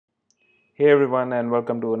Hey everyone, and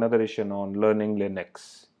welcome to another edition on Learning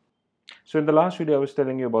Linux. So in the last video I was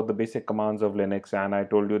telling you about the basic commands of Linux, and I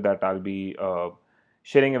told you that I'll be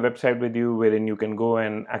sharing a website with you wherein you can go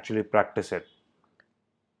and actually practice it.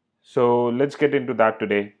 So let's get into that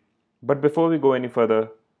today. But before we go any further,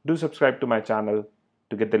 do subscribe to my channel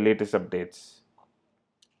to get the latest updates.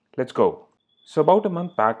 Let's go. So about a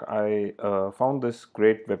month back I found this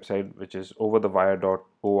great website which is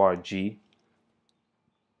overthewire.org,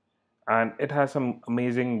 and it has some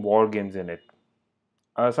amazing war games in it.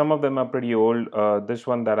 Some of them are pretty old. This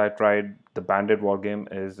one that I tried, the Bandit Wargame,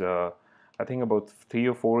 is I think about 3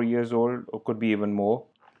 or 4 years old, or could be even more.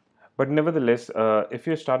 But nevertheless, if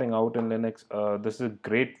you're starting out in Linux, this is a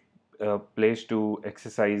great place to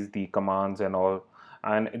exercise the commands and all,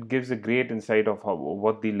 and it gives a great insight of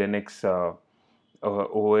what the Linux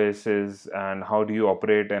OS is and how do you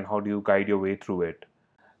operate and how do you guide your way through it.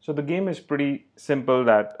 So the game is pretty simple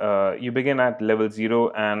that you begin at level 0,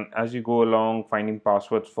 and as you go along finding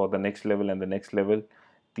passwords for the next level and the next level,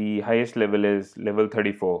 the highest level is level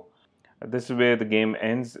 34. This is where the game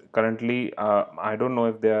ends. Currently, I don't know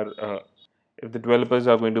if they are if the developers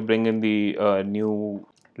are going to bring in the new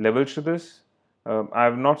levels to this. I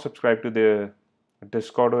have not subscribed to their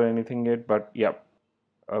Discord or anything yet, but yeah,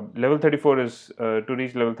 level 34 is to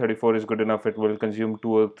reach level 34 is good enough. It will consume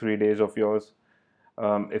 2 or 3 days of yours.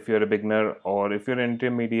 If you're a beginner, or if you're an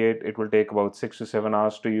intermediate, it will take about 6 to 7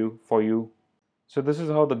 hours for you. So this is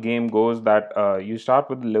how the game goes, that you start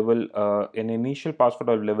with the level, an initial password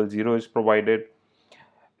of level 0 is provided.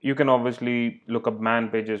 You can obviously look up man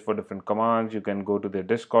pages for different commands. You can go to their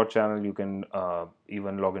Discord channel. You can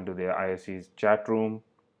even log into their ISPs chat room,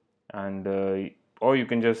 and or you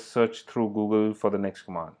can just search through Google for the next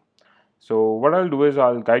command. So what I'll do is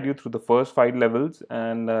I'll guide you through the first 5 levels,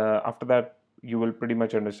 and after that you will pretty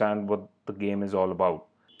much understand what the game is all about.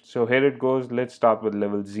 So here it goes. Let's start with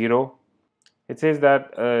level 0. It says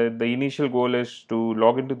that the initial goal is to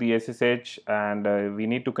log into the SSH, and we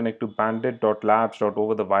need to connect to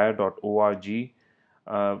bandit.labs.overthewire.org.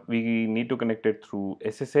 We need to connect it through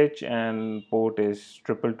SSH, and port is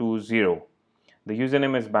 2220. The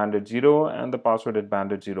username is bandit0 and the password is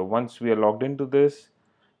bandit0. Once we are logged into this,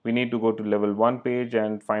 we need to go to level 1 page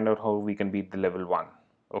and find out how we can beat the level 1.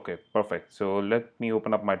 Okay, perfect. So let me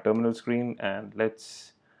open up my terminal screen and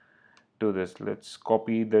let's do this. Let's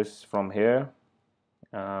copy this from here.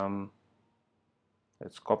 Um,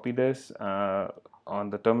 let's copy this on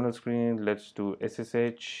the terminal screen. Let's do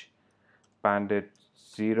SSH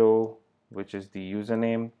bandit0, which is the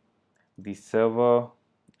username, the server,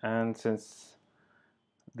 and since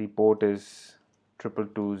the port is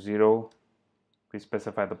 2220, we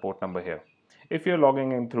specify the port number here. If you're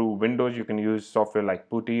logging in through Windows, you can use software like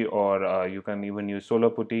Putty, or you can even use Solar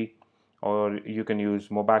Putty, or you can use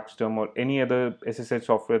Mobaxterm or any other SSH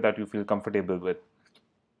software that you feel comfortable with.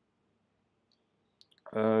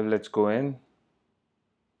 Let's go in.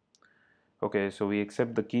 Okay, so we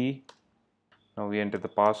accept the key. Now we enter the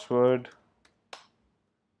password.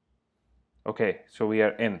 Okay, so we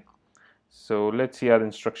are in. So let's see our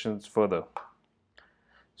instructions further.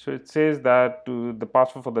 So it says that the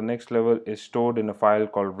password for the next level is stored in a file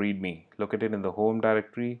called readme, located in the home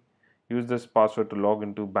directory. Use this password to log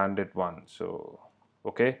into bandit1. So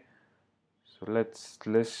okay, so let's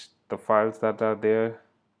list the files that are there,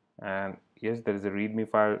 and yes, there is a readme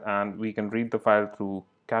file, and we can read the file through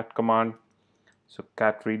cat command. So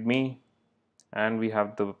cat readme, and we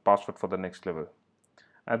have the password for the next level.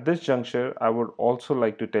 At this juncture, I would also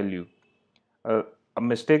like to tell you a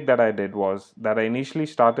mistake that I did was that I initially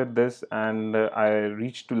started this, and I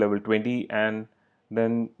reached to level 20 and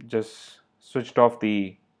then just switched off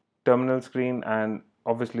the terminal screen, and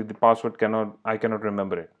obviously the password I cannot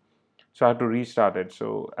remember it. So I had to restart it.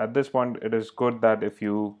 So at this point, it is good that if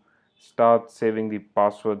you start saving the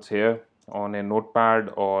passwords here on a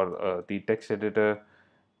notepad or the text editor,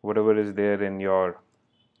 whatever is there in your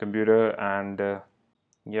computer, and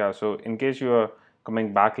yeah, so in case you are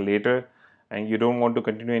coming back later and you don't want to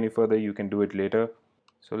continue any further, you can do it later.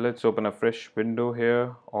 So let's open a fresh window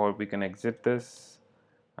here, or we can exit this,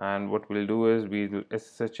 and what we'll do is we'll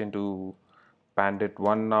SSH into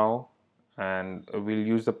bandit1 now, and we'll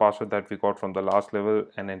use the password that we got from the last level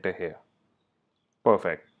and enter here.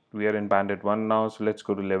 Perfect, we are in bandit1 now. So let's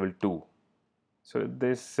go to level 2. So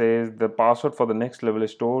this says the password for the next level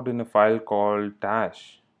is stored in a file called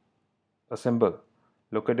dash, a symbol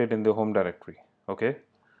located in the home directory. Okay,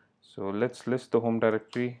 so let's list the home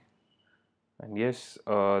directory, and yes,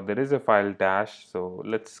 there is a file dash, so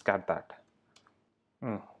let's cat that.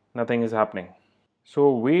 Nothing is happening.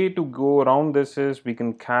 So way to go around this is we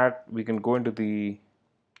can go into the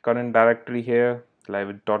current directory here,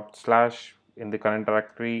 live dot slash in the current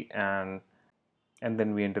directory, and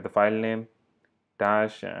then we enter the file name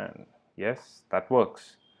dash, and yes, that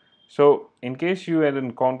works. So in case you had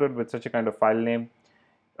encountered with such a kind of file name,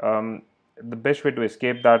 the best way to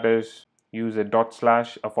escape that is use a dot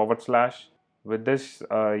slash, a forward slash. With this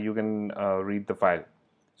you can read the file.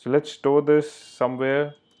 So let's store this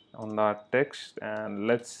somewhere on that text, and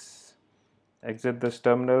let's exit this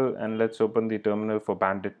terminal, and let's open the terminal for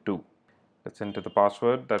Bandit 2. Let's enter the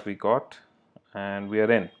password that we got, and we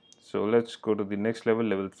are in. So let's go to the next level,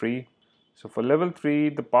 level 3. So for level 3,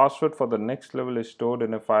 the password for the next level is stored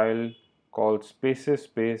in a file called spaces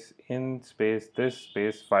space in space this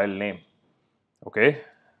space file name. Okay,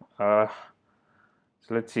 so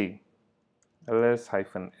let's see,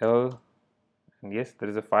 ls-l, and yes, there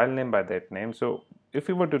is a file name by that name. So if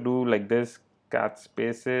we were to do like this, cat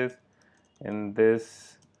spaces in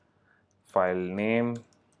this file name,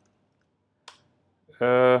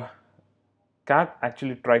 cat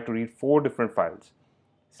actually tried to read 4 different files,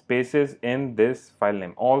 spaces in this file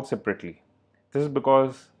name, all separately. This is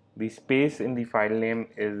because the space in the file name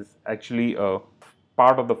is actually a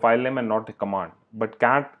part of the file name and not a command, but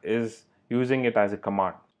cat is using it as a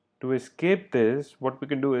command. To escape this, what we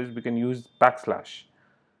can do is we can use backslash.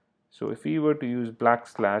 So if we were to use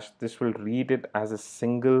backslash, this will read it as a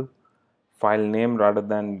single file name rather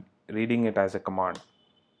than reading it as a command.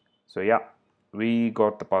 So yeah, we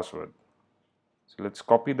got the password. So let's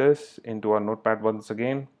copy this into our notepad once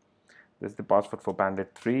again. This is the password for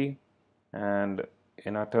Bandit 3, and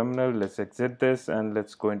in our terminal let's exit this and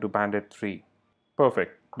let's go into Bandit 3.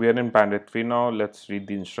 Perfect, we are in Bandit 3 now. Let's read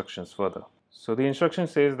the instructions further. So the instruction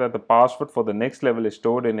says that the password for the next level is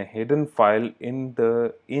stored in a hidden file in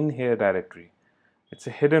the in here directory. It's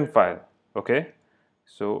a hidden file, okay?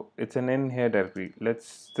 So it's an in here directory. Let's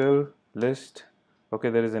still list. Okay,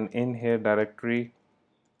 there is an in here directory.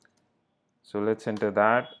 So let's enter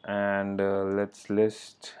that, and let's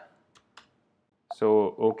list.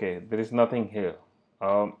 So okay, there is nothing here.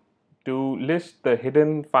 To list the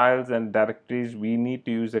hidden files and directories, we need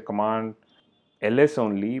to use the command ls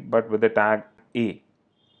only, but with the tag a.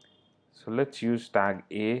 So let's use tag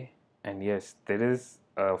a, and yes, there is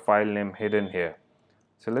a file name hidden here.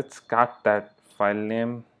 So let's cut that file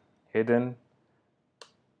name hidden.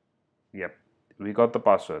 Yep, we got the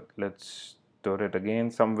password. Let's store it again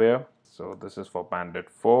somewhere. So this is for Bandit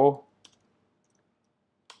 4,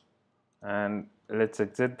 and let's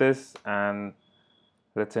exit this and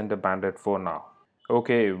let's enter Bandit 4 now.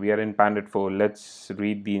 Okay, we are in Bandit 4. Let's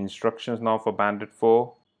read the instructions now for Bandit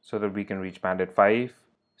 4 so that we can reach Bandit 5.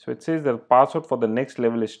 So it says the password for the next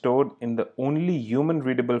level is stored in the only human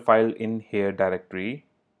readable file in here directory.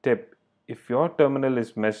 Tip: if your terminal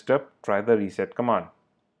is messed up, try the reset command.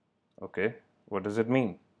 Okay, what does it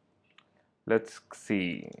mean? Let's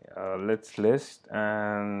see. Let's list,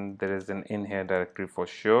 and there is an in here directory for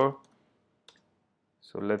sure.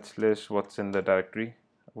 So let's list what's in the directory.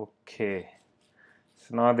 Okay,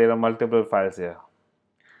 so now there are multiple files here.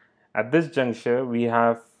 At this juncture, we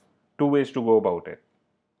have 2 ways to go about it.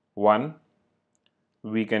 One,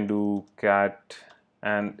 we can do cat,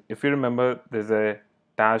 and if you remember, there's a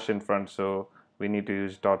dash in front, so we need to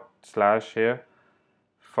use dot slash here,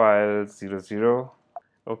 file 00.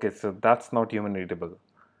 Okay, so that's not human readable.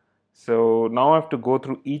 So now I have to go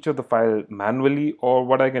through each of the file manually, or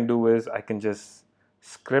what I can do is I can just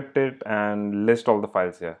script it and list all the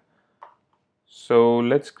files here. So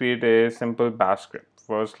let's create a simple bash script.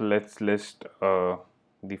 First, let's list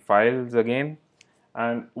the files again,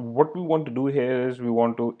 and what we want to do here is we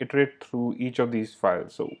want to iterate through each of these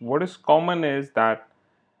files. So what is common is that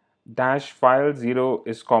dash file 0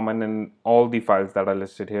 is common in all the files that are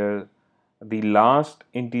listed here. The last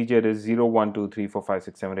integer is 0, 1, 2, 3, 4, 5,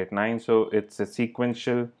 6, 7, 8, 9. So it's a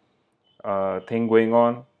sequential thing going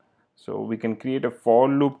on. So we can create a for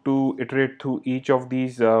loop to iterate through each of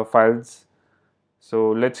these files. So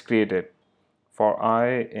let's create it. For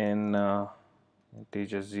I in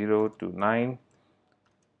integer 0 to 9.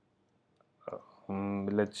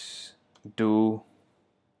 Let's do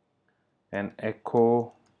an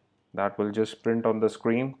echo that will just print on the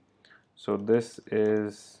screen. So this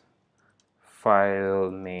is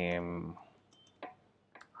file name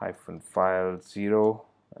hyphen file 0,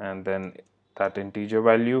 and then that integer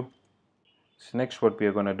value. So next what we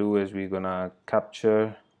are going to do is we're going to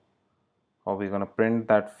capture, or we're going to print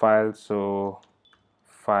that file. So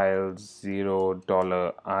file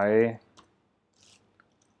 $0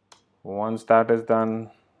 once that is done,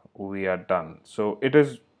 we are done. So it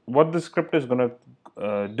is what the script is going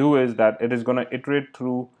to do is that it is going to iterate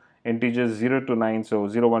through integers 0 to 9, so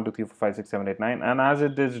 0, 1, 2, 3, 4, 5, 6, 7, 8, 9. And as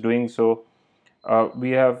it is doing so,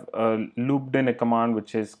 we have looped in a command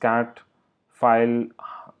which is cat file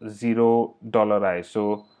 $0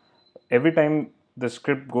 So every time the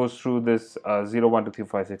script goes through this 0, 1, 2, 3,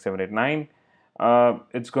 4, 5, 6, 7, 8, 9,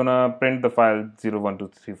 it's gonna print the file 0, 1,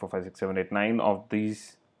 2, 3, 4, 5, 6, 7, 8, 9 of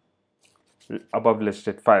these above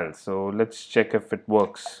listed files. So let's check if it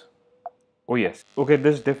works. Oh yes. Okay,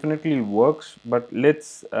 this definitely works, but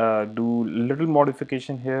let's do little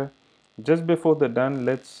modification here. Just before the done,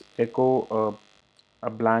 let's echo a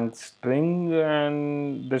blank string,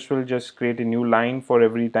 and this will just create a new line for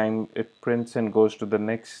every time it prints and goes to the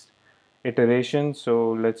next iteration.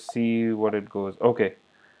 So let's see what it goes. Okay,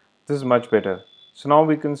 this is much better. So now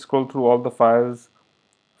we can scroll through all the files.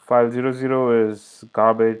 File 00 is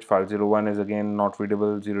garbage, file 01 is again not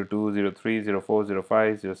readable, 02, 03, 04,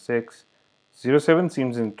 05, 06. 07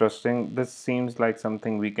 seems interesting. This seems like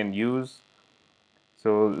something we can use.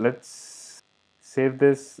 So let's save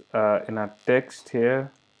this in our text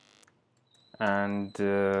here, and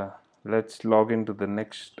let's log into the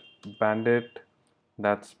next bandit.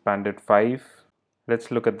 That's bandit 5.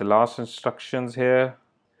 Let's look at the last instructions here.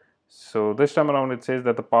 So this time around it says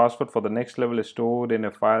that the password for the next level is stored in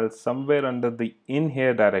a file somewhere under the in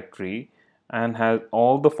here directory and has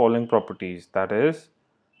all the following properties. That is,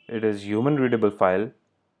 it is human readable file,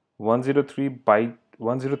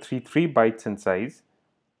 1033 bytes in size,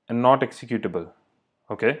 and not executable.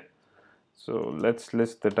 Okay, so let's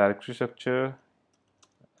list the directory structure.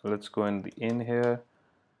 Let's go in here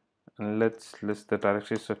and let's list the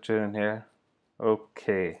directory structure in here.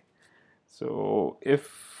 Okay, so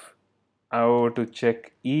if I were to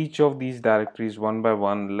check each of these directories one by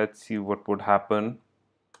one, let's see what would happen.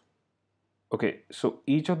 Okay, so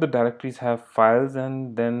each of the directories have files,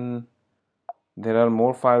 and then there are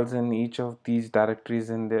more files in each of these directories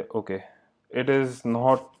in there. Okay, it is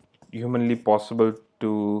not humanly possible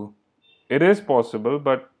to, it is possible,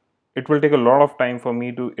 but it will take a lot of time for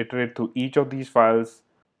me to iterate through each of these files,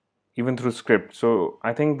 even through script. So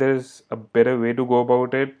I think there's a better way to go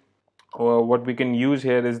about it. Or what we can use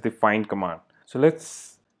here is the find command. So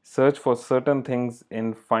let's search for certain things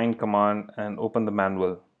in find command and open the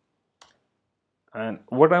manual. And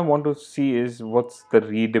what I want to see is what's the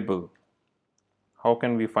readable. How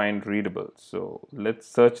can we find readable? So let's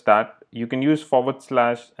search that. You can use /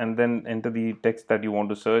 and then enter the text that you want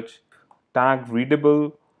to search. Tag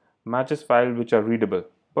readable matches file which are readable.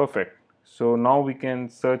 Perfect. So now we can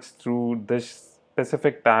search through this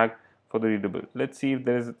specific tag for the readable. Let's see if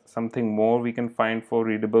there is something more we can find for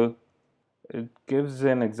readable. It gives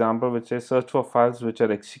an example which says search for files which are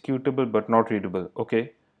executable but not readable.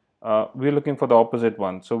 Okay, we're looking for the opposite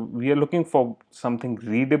one. So we are looking for something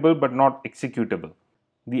readable but not executable.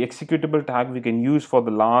 The executable tag we can use for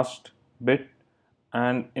the last bit,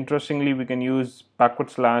 and interestingly we can use /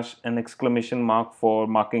 and exclamation mark for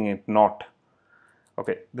marking it not.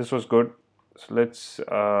 Okay, this was good. So let's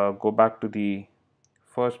go back to the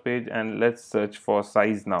first page and let's search for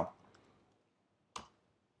size now.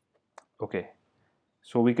 Okay,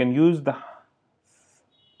 so we can use the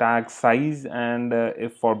tag size, and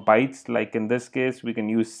if for bytes, like in this case, we can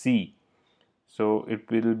use C. So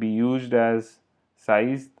it will be used as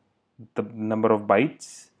size, the number of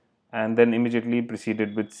bytes, and then immediately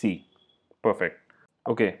preceded with C. Perfect.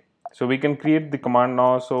 Okay, so we can create the command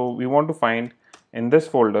now. So we want to find in this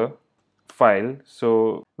folder file.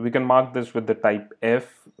 So we can mark this with the type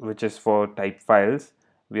F, which is for type files.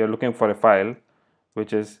 We are looking for a file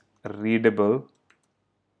which is readable,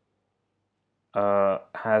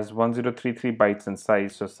 has 1033 bytes in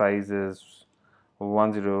size, so size is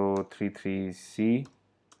 1033C,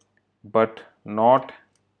 but not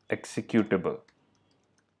executable.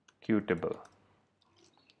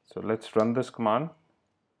 So let's run this command.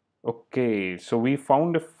 Okay, so we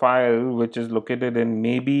found a file which is located in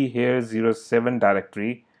maybe here 07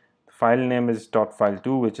 directory. The file name is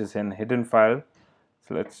 .file2, which is an hidden file.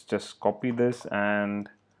 So let's just copy this and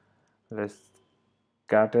let's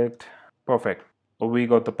get it. Perfect. We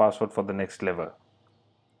got the password for the next level.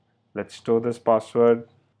 Let's store this password.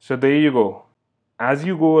 So there you go. As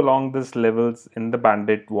you go along these levels in the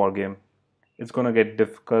Bandit wargame, it's going to get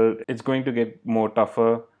difficult. It's going to get more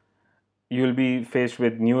tougher. You'll be faced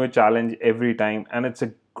with newer challenge every time, and it's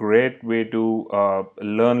a great way to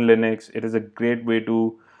learn Linux. It is a great way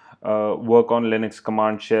to work on Linux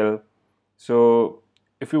command shell. So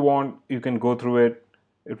if you want, you can go through it.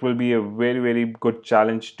 It will be a very, very good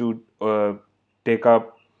challenge to take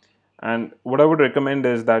up. And what I would recommend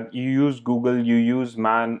is that you use Google, you use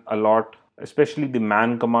man a lot, especially the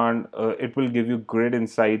man command. It will give you great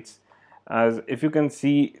insights. as if you can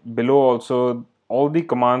see below also, all the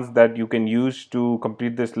commands that you can use to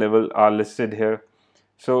complete this level are listed here.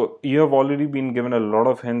 So you have already been given a lot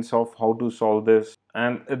of hints of how to solve this,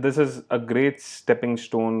 and this is a great stepping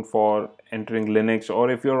stone for entering Linux,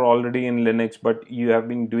 or if you're already in Linux but you have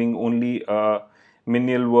been doing only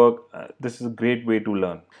menial work, this is a great way to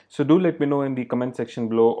learn. So do let me know in the comment section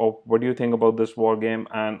below of what do you think about this war game,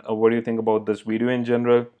 and what do you think about this video in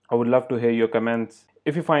general. I would love to hear your comments.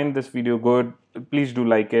 If you find this video good, please do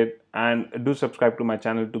like it and do subscribe to my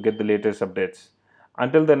channel to get the latest updates.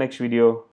 Until the next video,